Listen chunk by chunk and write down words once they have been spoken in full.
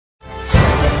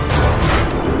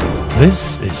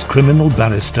This is criminal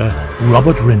barrister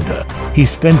Robert Rinder. He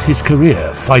spent his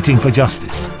career fighting for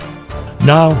justice.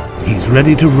 Now he's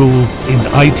ready to rule in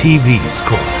ITV's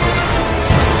court.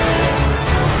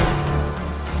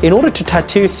 In order to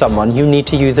tattoo someone, you need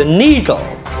to use a needle.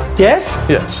 Yes?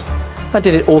 Yes. Now,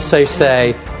 did it also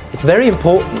say it's very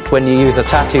important when you use a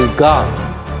tattoo gun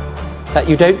that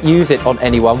you don't use it on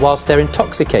anyone whilst they're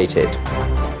intoxicated?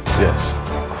 Yes.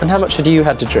 And how much had you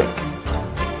had to drink?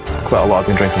 Quite a lot. I've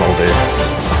been drinking all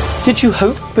day. Did you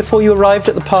hope before you arrived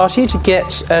at the party to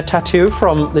get a tattoo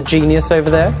from the genius over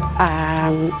there?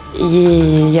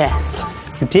 Yes.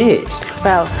 You did?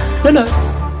 Well... No,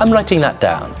 I'm writing that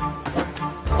down.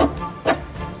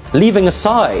 Leaving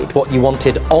aside what you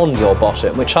wanted on your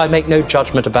bottom, which I make no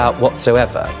judgment about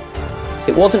whatsoever,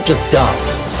 it wasn't just dumb.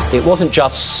 It wasn't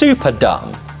just super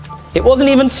dumb. It wasn't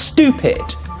even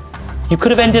stupid. You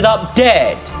could have ended up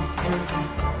dead.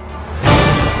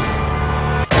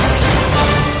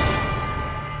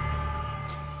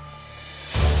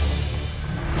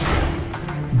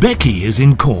 Becky is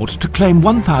in court to claim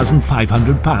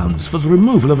 £1,500 for the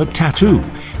removal of a tattoo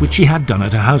which she had done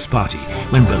at a house party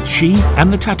when both she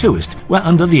and the tattooist were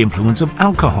under the influence of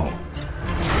alcohol.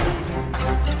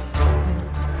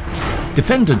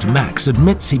 Defendant Max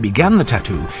admits he began the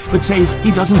tattoo but says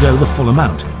he doesn't owe the full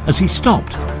amount as he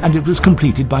stopped and it was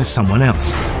completed by someone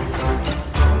else.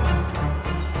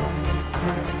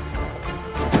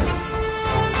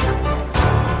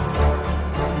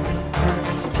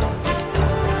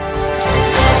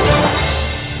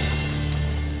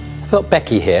 Got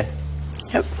Becky here.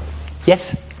 Yep.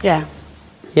 Yes? Yeah.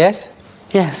 Yes?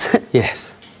 Yes.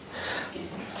 Yes.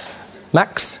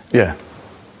 Max? Yeah.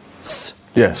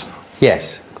 Yes.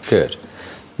 Yes. Good.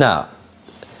 Now,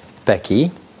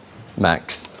 Becky,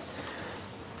 Max,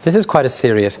 this is quite a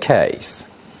serious case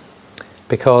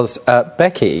because,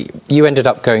 Becky, you ended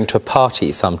up going to a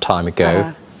party some time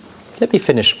ago. Let me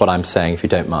finish what I'm saying, if you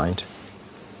don't mind.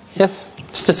 Yes?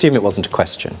 Just assume it wasn't a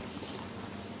question.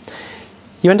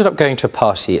 You ended up going to a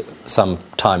party some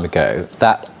time ago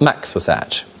that Max was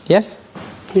at, yes?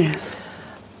 Yes.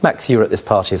 Max, you were at this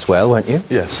party as well, weren't you?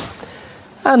 Yes.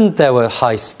 And there were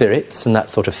high spirits and that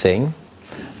sort of thing,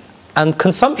 and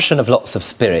consumption of lots of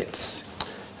spirits.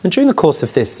 And during the course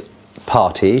of this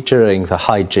party, during the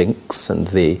hijinks and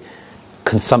the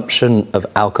consumption of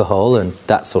alcohol and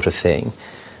that sort of thing,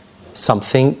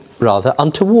 something rather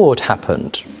untoward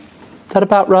happened. Is that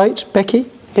about right, Becky?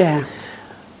 Yeah.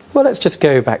 Well, let's just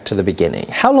go back to the beginning.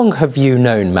 How long have you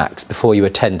known Max before you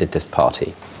attended this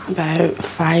party? About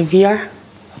 5 years.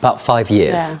 About 5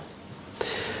 years? Yeah.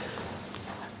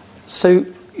 So,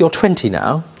 you're 20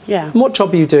 now? Yeah. And what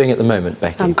job are you doing at the moment,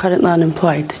 Becky? I'm currently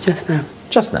unemployed just now.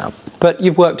 Just now? But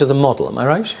you've worked as a model, am I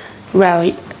right?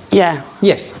 Well, yeah.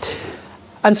 Yes.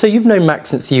 And so you've known Max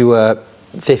since you were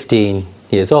 15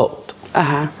 years old?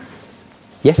 Uh-huh.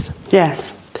 Yes?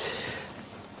 Yes.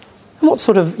 And what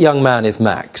sort of young man is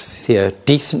Max? Is he a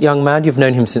decent young man? You've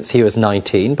known him since he was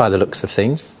 19, by the looks of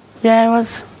things. Yeah, he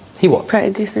was. He was? Pretty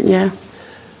decent, yeah.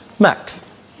 Max,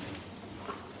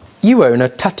 you own a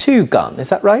tattoo gun, is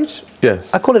that right? Yes.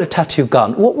 I call it a tattoo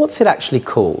gun. What's it actually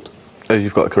called?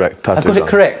 You've got it correct. Tattoo I've got gun. it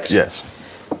correct? Yes.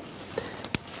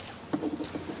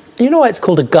 You know why it's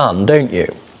called a gun, don't you?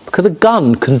 Because a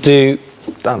gun can do...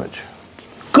 Damage.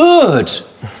 Good!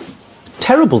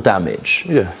 Terrible damage.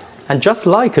 Yeah. And just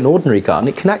like an ordinary gun,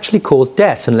 it can actually cause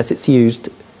death unless it's used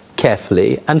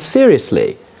carefully and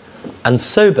seriously and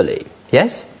soberly.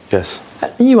 Yes? Yes.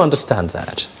 You understand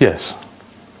that? Yes.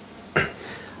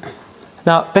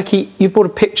 Now, Becky, you've brought a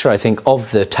picture, I think,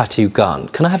 of the tattoo gun.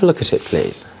 Can I have a look at it,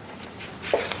 please?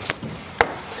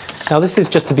 Now, this is,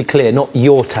 just to be clear, not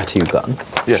your tattoo gun.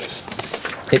 Yes.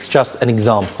 It's just an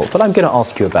example, but I'm going to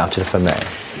ask you about it, if I may.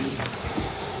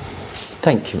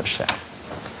 Thank you, Michelle.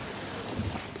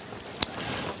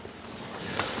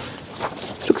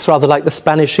 Looks rather like the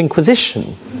Spanish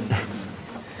Inquisition.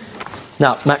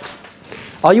 Now, Max,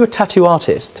 are you a tattoo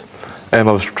artist? I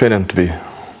was training to be.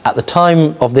 At the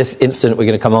time of this incident we're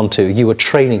going to come on to, you were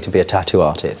training to be a tattoo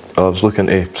artist. I was looking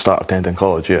to start attending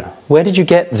college, yeah. Where did you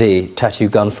get the tattoo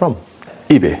gun from?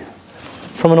 eBay.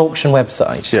 From an auction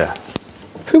website? Yeah.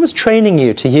 Who was training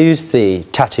you to use the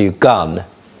tattoo gun?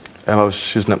 I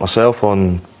was using it myself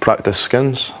on practice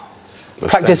skins.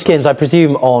 Practice skins, I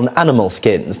presume, on animal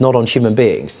skins, not on human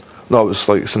beings? No, it was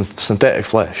like synthetic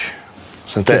flesh.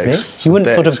 Excuse me? You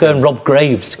wouldn't sort of go and rob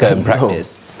graves to go and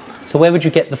practice? No. So where would you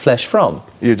get the flesh from?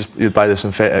 You'd buy the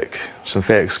synthetic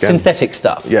skin. Synthetic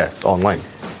stuff? Yeah, online.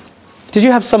 Did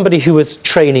you have somebody who was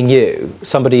training you,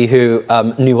 somebody who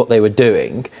knew what they were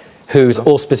doing, whose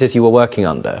auspices you were working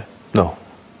under? No.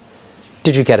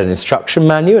 Did you get an instruction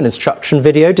manual, an instruction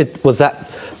video? Was that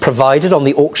provided on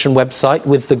the auction website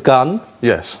with the gun?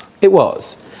 Yes. It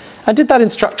was. And did that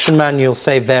instruction manual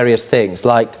say various things,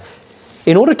 like,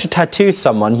 in order to tattoo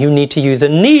someone, you need to use a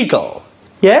needle?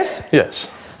 Yes? Yes.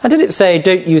 And did it say,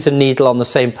 don't use a needle on the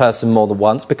same person more than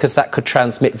once, because that could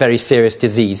transmit very serious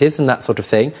diseases and that sort of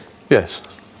thing? Yes.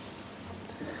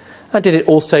 And did it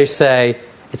also say,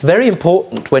 it's very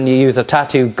important when you use a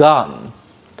tattoo gun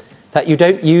that you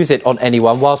don't use it on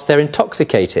anyone whilst they're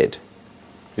intoxicated?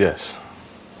 Yes.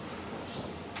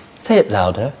 Say it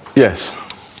louder. Yes.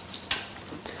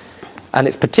 And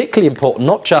it's particularly important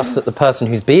not just that the person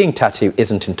who's being tattooed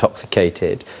isn't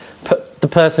intoxicated, but the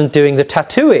person doing the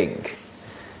tattooing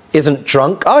isn't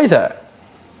drunk either.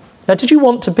 Now, did you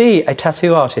want to be a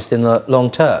tattoo artist in the long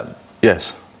term?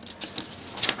 Yes.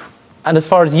 And as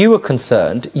far as you were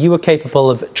concerned, you were capable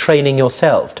of training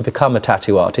yourself to become a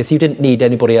tattoo artist. You didn't need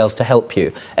anybody else to help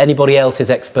you, anybody else's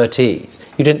expertise.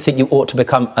 You didn't think you ought to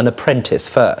become an apprentice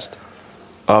first.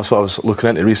 That's what I was looking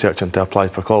into, researching to apply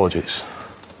for colleges.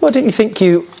 Well, didn't you think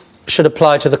you should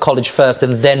apply to the college first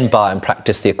and then buy and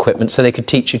practice the equipment so they could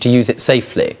teach you to use it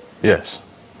safely? Yes.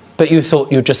 But you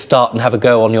thought you'd just start and have a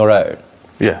go on your own?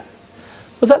 Yeah.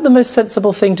 Was that the most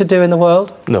sensible thing to do in the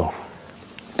world? No.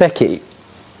 Becky,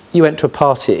 you went to a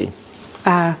party.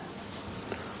 Is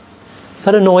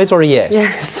that a noise or a yes?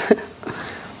 Yes.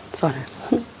 Sorry.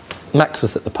 Max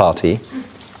was at the party.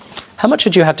 How much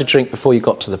had you had to drink before you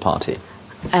got to the party?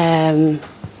 I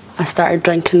started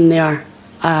drinking there.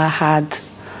 I had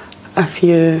a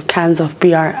few cans of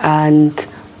beer and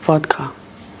vodka,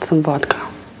 some vodka.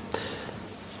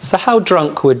 So how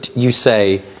drunk would you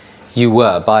say you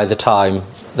were by the time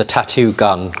the tattoo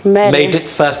gun made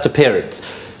its first appearance?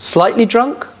 Slightly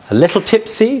drunk, a little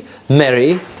tipsy,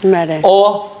 merry,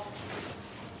 or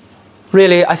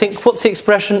really, I think, what's the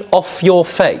expression, off your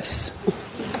face?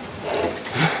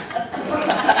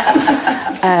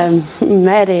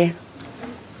 Merry,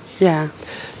 yeah.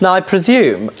 Now, I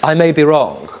presume, I may be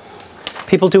wrong,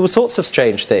 people do all sorts of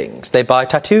strange things. They buy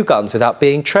tattoo guns without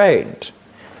being trained.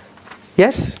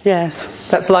 Yes? Yes.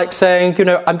 That's like saying, you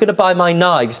know, I'm going to buy my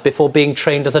knives before being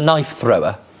trained as a knife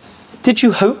thrower. Did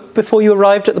you hope, before you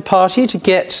arrived at the party, to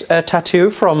get a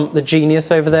tattoo from the genius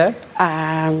over there?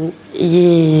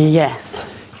 Yes.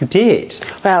 You did?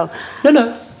 Well...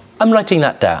 No, I'm writing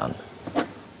that down.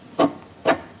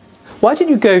 Why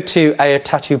didn't you go to a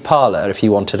tattoo parlour if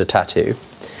you wanted a tattoo?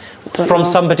 From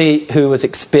somebody who was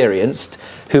experienced,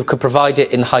 who could provide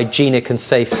it in hygienic and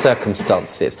safe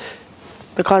circumstances?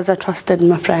 Because I trusted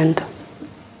my friend.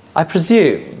 I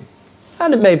presume,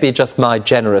 and it may be just my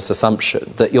generous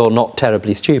assumption, that you're not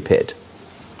terribly stupid.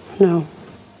 No.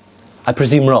 I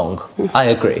presume wrong. I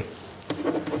agree.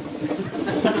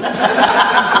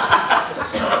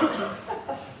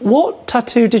 What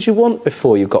tattoo did you want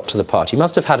before you got to the party? You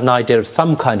must have had an idea of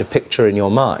some kind of picture in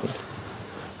your mind.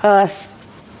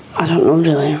 I don't know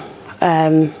really.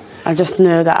 I just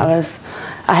knew that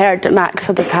I heard that Max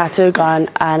had a tattoo gun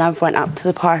and I went up to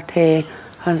the party.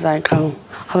 I was like, I'll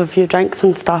have a few drinks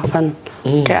and stuff and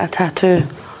get a tattoo.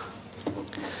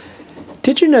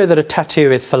 Did you know that a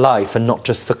tattoo is for life and not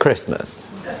just for Christmas?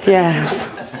 Yes.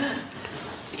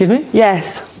 Excuse me?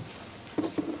 Yes.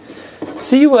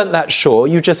 So you weren't that sure,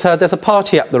 you just heard there's a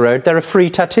party up the road, there are free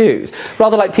tattoos.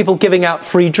 Rather like people giving out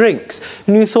free drinks.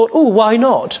 And you thought, oh, why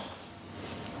not?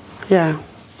 Yeah.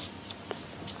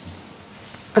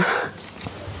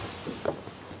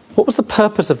 What was the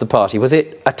purpose of the party? Was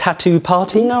it a tattoo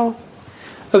party? No.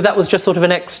 Oh, that was just sort of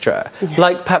an extra? Yeah.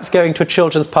 Like perhaps going to a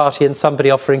children's party and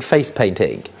somebody offering face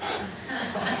painting?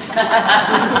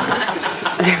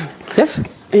 Yes?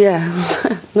 Yeah.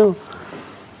 No.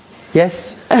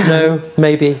 Yes? No?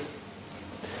 Maybe?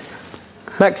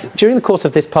 Max, during the course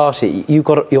of this party, you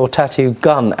got your tattoo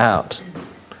gun out.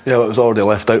 Yeah, well, it was already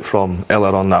left out from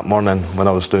earlier on that morning when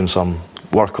I was doing some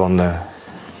work on the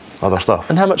other stuff.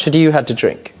 And how much had you had to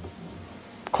drink?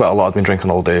 Quite a lot. I'd been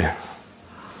drinking all day.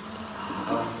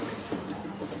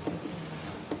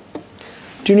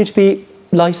 Do you need to be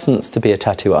licensed to be a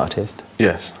tattoo artist?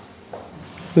 Yes.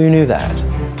 Who knew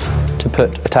that? To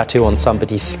put a tattoo on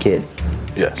somebody's skin?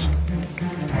 Yes.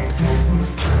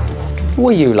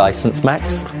 Were you licensed,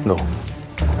 Max? No.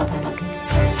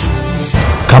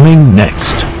 Coming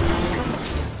next.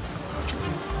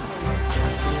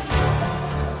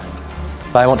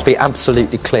 I want to be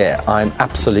absolutely clear, I'm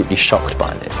absolutely shocked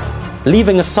by this.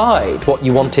 Leaving aside what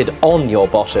you wanted on your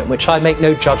bottom, which I make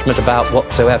no judgment about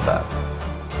whatsoever,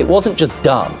 it wasn't just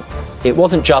dumb, it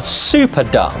wasn't just super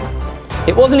dumb,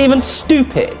 it wasn't even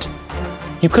stupid.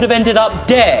 You could have ended up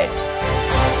dead.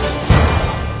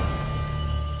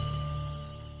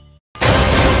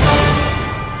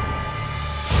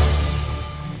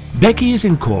 Becky is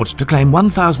in court to claim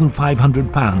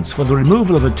 £1,500 for the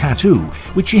removal of a tattoo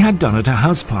which she had done at a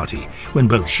house party when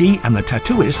both she and the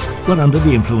tattooist were under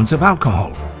the influence of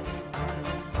alcohol.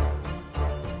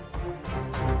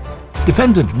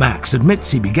 Defendant Max admits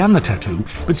he began the tattoo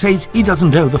but says he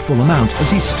doesn't owe the full amount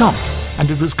as he stopped and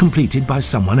it was completed by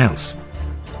someone else.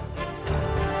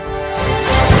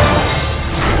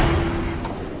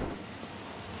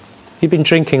 You'd been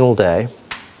drinking all day.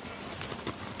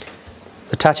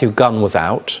 The tattoo gun was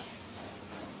out.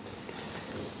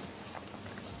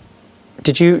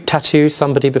 Did you tattoo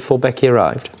somebody before Becky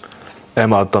arrived?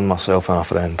 I'd done myself and a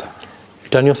friend.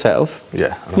 You've done yourself?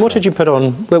 Yeah. And what did you put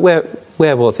on?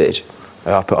 Where was it?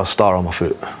 I put a star on my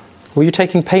foot. Were you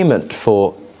taking payment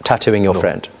for tattooing your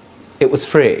friend? It was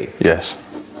free? Yes.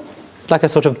 Like a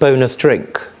sort of bonus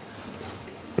drink?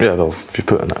 Yeah, well, if you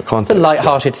put it in that It's a context.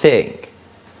 light-hearted thing.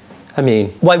 I mean,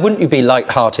 why wouldn't you be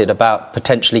light-hearted about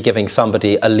potentially giving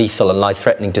somebody a lethal and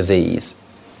life-threatening disease?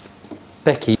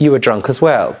 Becky, you were drunk as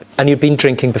well, and you'd been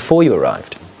drinking before you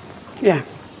arrived. Yeah.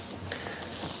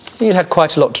 You'd had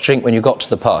quite a lot to drink when you got to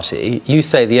the party. You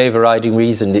say the overriding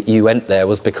reason that you went there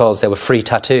was because there were free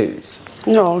tattoos.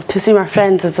 No, to see my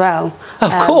friends as well.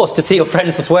 Of course, to see your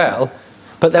friends as well.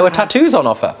 But there were tattoos on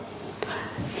offer.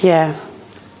 Yeah.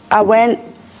 I went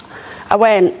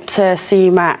to see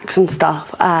Max and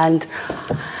stuff, and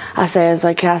I says,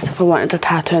 like, he asked if I wanted a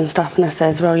tattoo and stuff, and I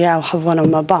says, well, yeah, I'll have one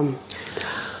on my bum.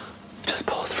 Just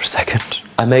pause for a second.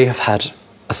 I may have had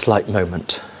a slight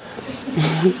moment.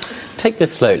 Take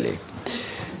this slowly.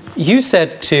 You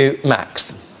said to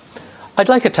Max, I'd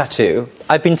like a tattoo.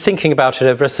 I've been thinking about it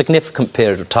over a significant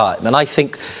period of time, and I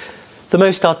think the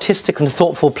most artistic and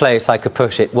thoughtful place I could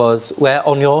put it was where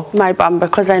on your... My bum,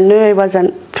 because I knew he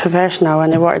wasn't professional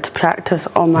and he wanted to practice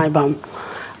on my bum.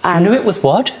 And you knew it was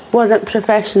what? Wasn't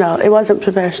professional. It wasn't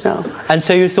professional. And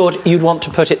so you thought you'd want to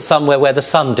put it somewhere where the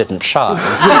sun didn't shine?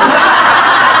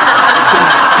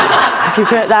 If you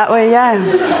put it that way, yeah.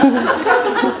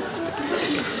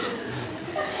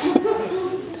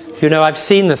 You know, I've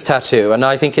seen this tattoo, and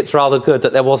I think it's rather good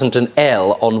that there wasn't an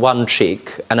L on one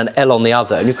cheek and an L on the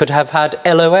other, and you could have had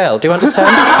LOL. Do you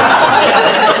understand?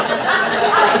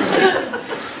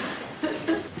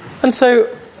 And so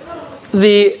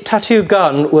the tattoo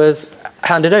gun was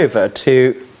handed over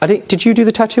to... I think, did you do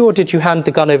the tattoo, or did you hand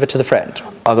the gun over to the friend?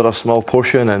 I did a small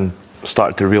portion and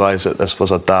started to realise that this was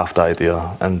a daft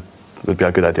idea and would be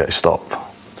a good idea to stop.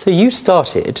 So you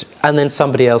started, and then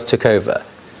somebody else took over.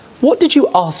 What did you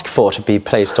ask for to be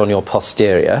placed on your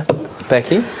posterior,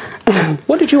 Becky?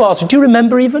 What did you ask? Do you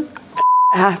remember even? It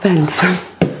happens.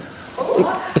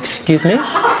 Excuse me?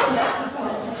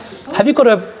 Have you got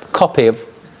a copy of...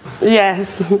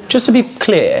 Yes. Just to be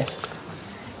clear,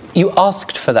 you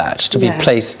asked for that to be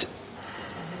placed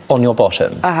on your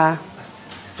bottom? Uh-huh.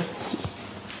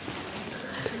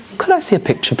 Could I see a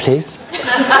picture, please?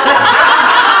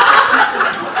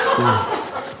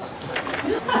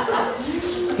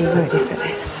 Are you ready for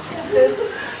this?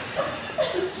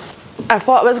 I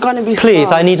thought it was going to be Please,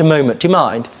 small. I need a moment. Do you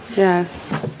mind? Yes.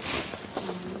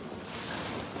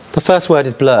 The first word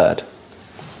is blurred.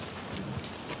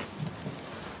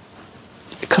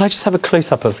 Could I just have a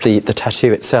close-up of the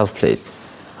tattoo itself, please?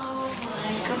 Oh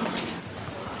my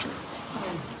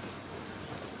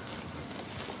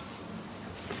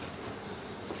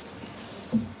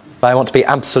God. I want to be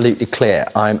absolutely clear.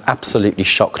 I'm absolutely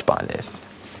shocked by this.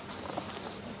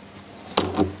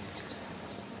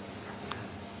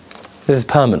 This is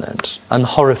permanent. I'm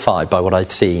horrified by what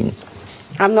I've seen.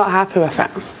 I'm not happy with it.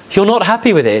 You're not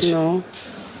happy with it? No.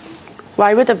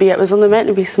 Why would it be? It was only meant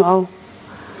to be small.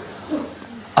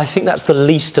 I think that's the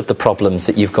least of the problems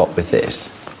that you've got with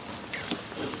this.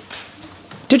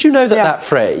 Did you know that that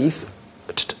phrase,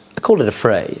 I call it a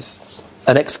phrase,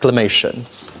 an exclamation,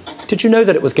 did you know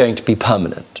that it was going to be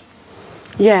permanent?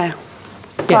 Yeah.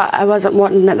 Yes. But I wasn't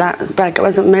wanting it that big. It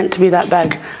wasn't meant to be that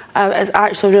big. It's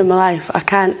actually ruined my life. I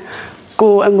can't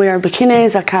go and wear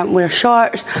bikinis, I can't wear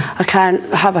shorts, I can't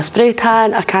have a spray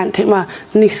tan, I can't take my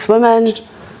niece swimming.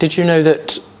 Did you know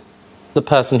that the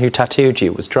person who tattooed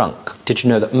you was drunk? Did you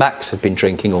know that Max had been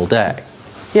drinking all day?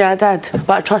 Yeah, I did,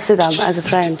 but I trusted him as a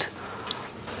friend.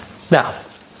 Now,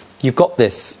 you've got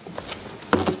this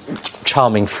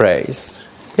charming phrase.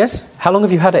 Yes? How long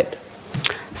have you had it?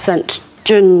 Since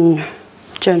June.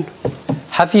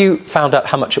 Have you found out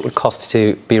how much it would cost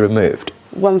to be removed?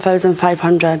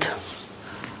 1,500.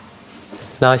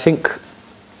 Now, I think,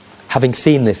 having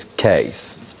seen this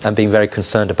case and being very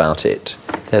concerned about it,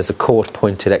 there's a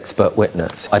court-appointed expert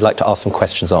witness I'd like to ask some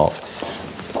questions of.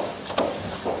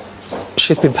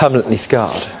 She's been permanently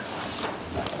scarred.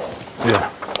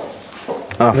 Yeah.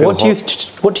 I feel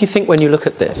What do you think when you look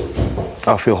at this?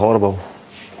 I feel horrible.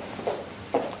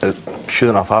 It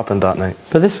shouldn't have happened that night.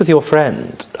 But this was your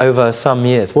friend over some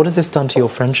years. What has this done to your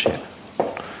friendship?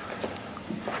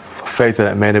 Affected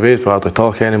it in many ways. We hardly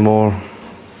talk anymore.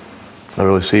 Not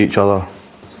really see each other.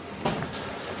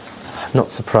 Not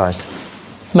surprised.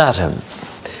 Madam,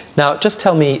 now just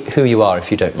tell me who you are if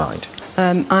you don't mind.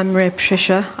 I'm Maria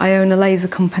Patricia. I own a laser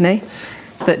company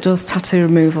that does tattoo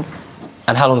removal.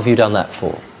 And how long have you done that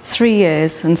for? 3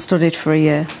 years and studied for a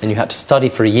year. And you had to study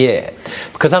for a year.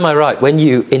 Because am I right, when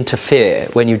you interfere,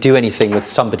 when you do anything with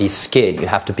somebody's skin, you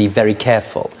have to be very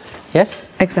careful. Yes?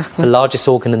 Exactly. It's the largest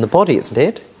organ in the body, isn't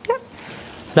it? Yep.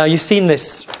 Now, you've seen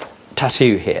this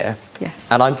tattoo here.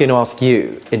 Yes. And I'm going to ask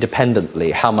you,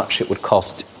 independently, how much it would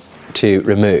cost to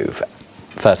remove,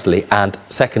 firstly, and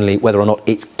secondly, whether or not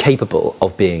it's capable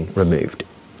of being removed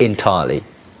entirely.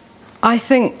 I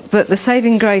think that the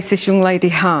saving grace this young lady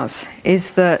has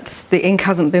is that the ink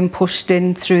hasn't been pushed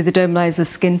in through the derm laser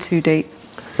skin too deep.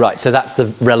 Right, so that's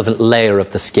the relevant layer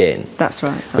of the skin. That's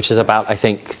right. Which is about, I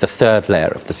think, the third layer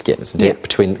of the skin, isn't Yeah. it?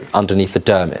 Between underneath the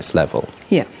dermis level.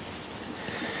 Yeah.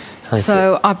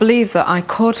 So I believe that I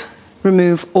could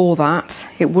remove all that.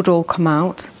 It would all come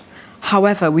out.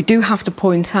 However, we do have to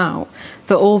point out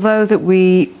that although that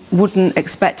we wouldn't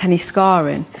expect any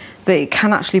scarring, that it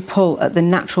can actually pull at the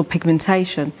natural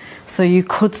pigmentation. So you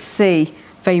could see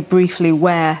very briefly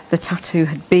where the tattoo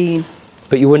had been.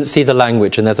 But you wouldn't see the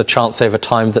language, and there's a chance over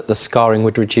time that the scarring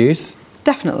would reduce?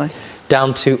 Definitely.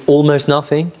 Down to almost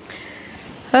nothing?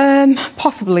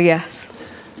 Possibly, yes.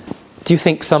 Do you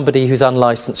think somebody who's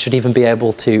unlicensed should even be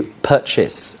able to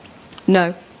purchase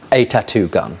No. a tattoo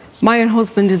gun? My own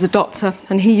husband is a doctor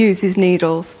and he uses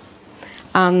needles.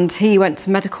 And he went to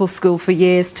medical school for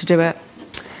years to do it.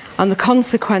 And the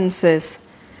consequences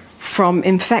from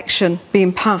infection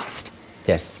being passed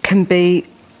Yes. can be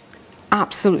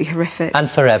absolutely horrific. And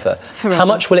forever. Forever. How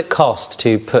much will it cost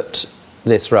to put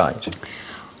this right?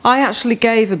 I actually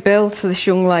gave a bill to this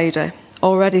young lady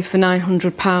already for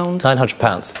 £900.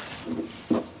 £900.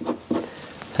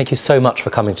 Thank you so much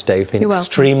for coming today. You've been You're welcome.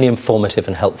 extremely informative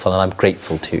and helpful, and I'm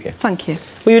grateful to you. Thank you.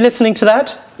 Were you listening to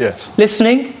that? Yes.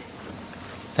 Listening?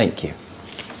 Thank you.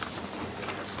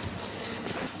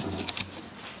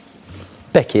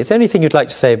 Becky, is there anything you'd like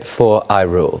to say before I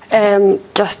rule?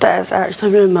 Just that it's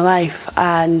actually ruined my life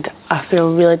and I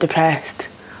feel really depressed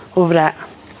over it.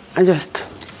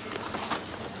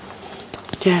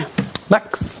 Yeah.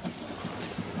 Max?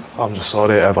 I'm just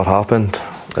sorry it ever happened.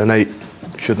 The night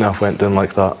shouldn't have went down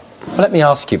like that. Well, let me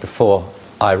ask you before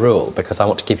I rule, because I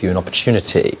want to give you an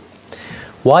opportunity.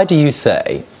 Why do you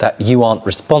say that you aren't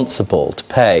responsible to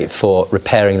pay for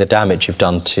repairing the damage you've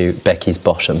done to Becky's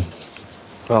bottom?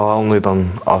 Well, I only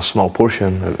done a small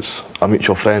portion. It was a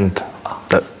mutual friend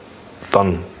that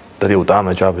done the real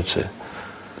damage, I would say.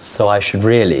 So I should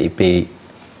really be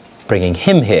bringing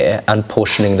him here and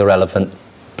portioning the relevant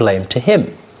blame to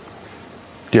him?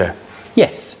 Yeah.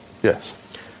 Yes. Yes.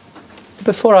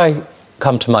 Before I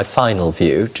come to my final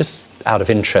view, just out of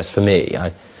interest for me,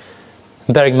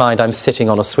 bearing in mind I'm sitting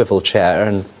on a swivel chair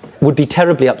and would be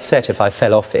terribly upset if I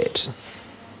fell off it.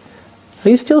 Are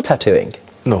you still tattooing?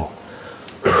 No.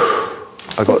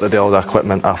 I got rid of all the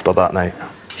equipment after that night.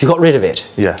 You got rid of it?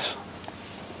 Yes.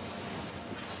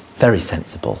 Very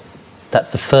sensible.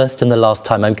 That's the first and the last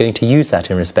time I'm going to use that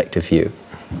in respect of you.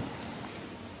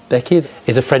 Becky,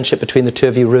 is a friendship between the two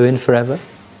of you ruined forever?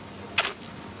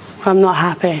 I'm not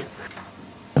happy.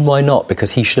 And why not?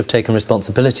 Because he should have taken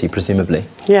responsibility, presumably.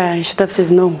 Yeah, you should have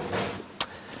said no.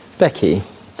 Becky,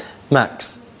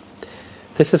 Max,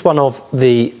 this is one of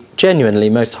the genuinely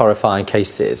most horrifying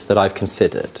cases that I've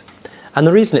considered. And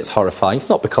the reason it's horrifying is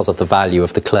not because of the value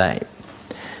of the claim,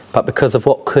 but because of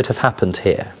what could have happened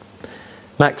here.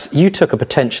 Max, you took a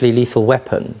potentially lethal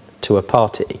weapon to a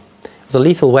party. It was a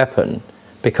lethal weapon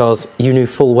because you knew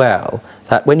full well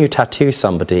that when you tattoo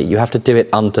somebody, you have to do it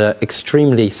under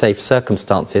extremely safe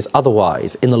circumstances.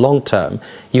 Otherwise, in the long term,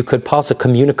 you could pass a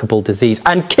communicable disease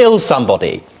and kill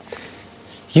somebody.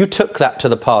 You took that to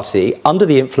the party under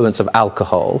the influence of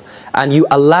alcohol, and you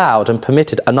allowed and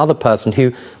permitted another person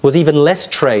who was even less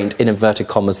trained, in inverted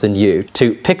commas, than you,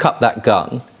 to pick up that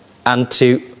gun and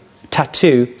to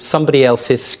tattoo somebody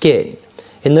else's skin.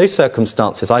 In those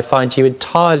circumstances, I find you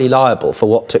entirely liable for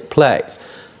what took place.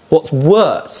 What's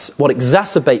worse, what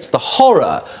exacerbates the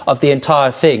horror of the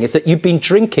entire thing, is that you've been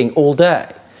drinking all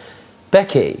day.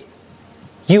 Becky,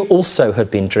 you also had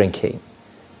been drinking.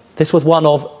 This was one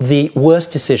of the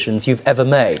worst decisions you've ever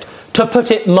made, to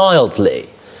put it mildly.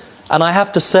 And I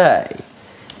have to say,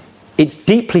 It's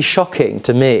deeply shocking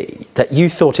to me that you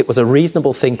thought it was a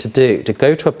reasonable thing to do, to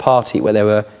go to a party where they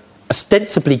were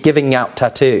ostensibly giving out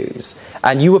tattoos,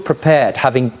 and you were prepared,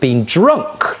 having been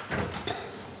drunk,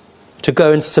 to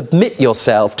go and submit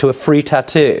yourself to a free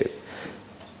tattoo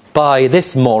by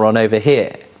this moron over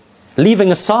here,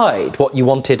 leaving aside what you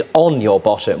wanted on your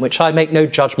bottom, which I make no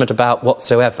judgment about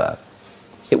whatsoever.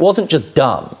 It wasn't just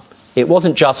dumb. It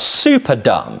wasn't just super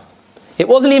dumb. It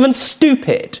wasn't even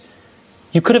stupid.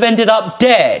 You could have ended up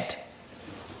dead.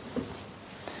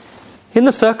 In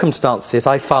the circumstances,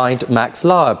 I find Max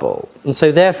liable, and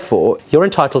so therefore you're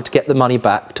entitled to get the money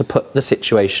back to put the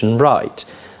situation right.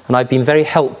 And I've been very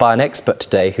helped by an expert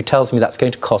today who tells me that's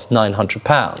going to cost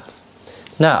 £900.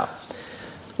 Now,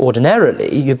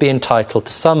 ordinarily, you'd be entitled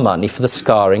to some money for the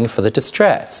scarring, for the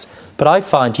distress. But I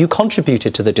find you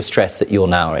contributed to the distress that you're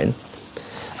now in.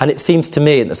 And it seems to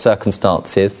me in the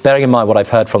circumstances, bearing in mind what I've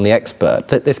heard from the expert,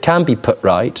 that this can be put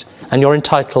right and you're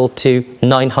entitled to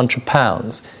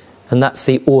 £900. And that's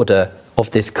the order of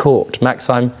this court. Max,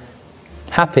 I'm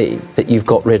happy that you've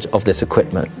got rid of this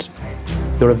equipment.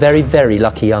 You're a very, very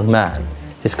lucky young man.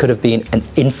 This could have been an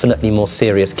infinitely more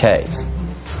serious case.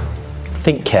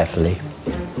 Think carefully.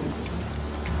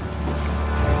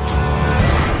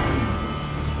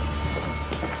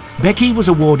 Becky was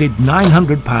awarded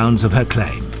 £900 of her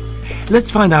claim.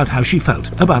 Let's find out how she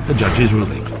felt about the judge's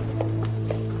ruling.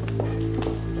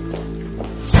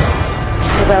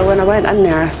 Well, when I went in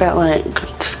there, I felt like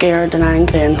scared and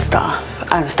angry and stuff.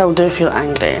 I still do feel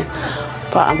angry,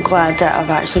 but I'm glad that I've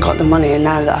actually got the money and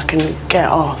now that I can get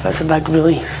it off. It's a big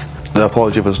relief. The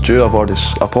apology was due. I've already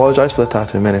apologised for the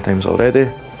tattoo many times already.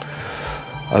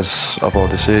 As I've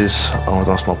already said, I only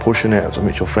done a small portion of it. It was a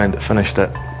mutual friend that finished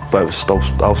it. But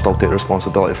I'll still take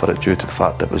responsibility for it due to the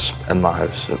fact that it was in my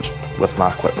house, it was with my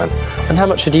equipment. And how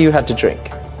much had you had to drink?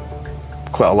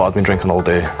 Quite a lot. I'd been drinking all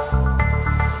day.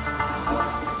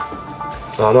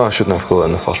 I know I shouldn't have got it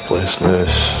in the first place. No,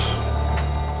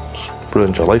 it's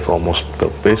ruined your life almost,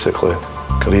 but basically,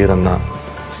 career and that.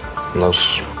 And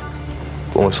there's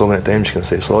only so many times you can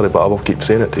say sorry, but I will keep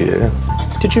saying it to you again.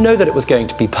 Did you know that it was going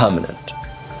to be permanent?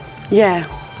 Yeah.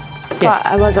 Yes. But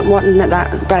I wasn't wanting it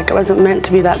that big. It wasn't meant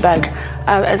to be that big.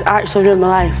 It's actually ruined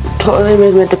my life. Totally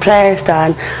made me depressed,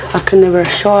 and I couldn't wear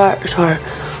shorts or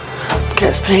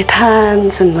get spray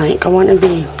tans, and like I want to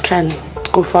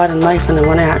go far in life, and I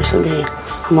want to actually be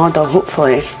a model,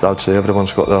 hopefully. I'd say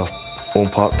everyone's got their own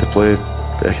part to play.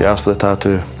 Becky asked for the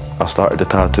tattoo, I started the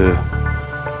tattoo,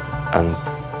 and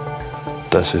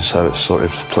this is how it's sort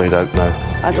of played out now.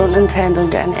 I don't intend on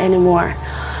getting any more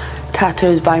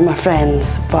tattoos by my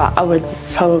friends, but I would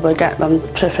probably get them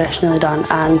professionally done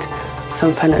and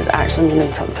something that's actually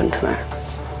meaning something to me.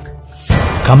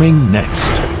 Coming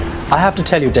next. I have to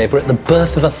tell you, Dave, we're at the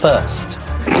birth of a first.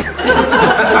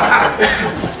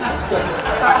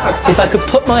 If I could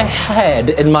put my head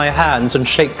in my hands and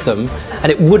shake them, and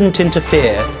it wouldn't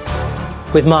interfere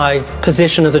with my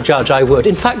position as a judge, I would.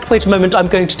 In fact, wait a moment, I'm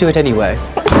going to do it anyway.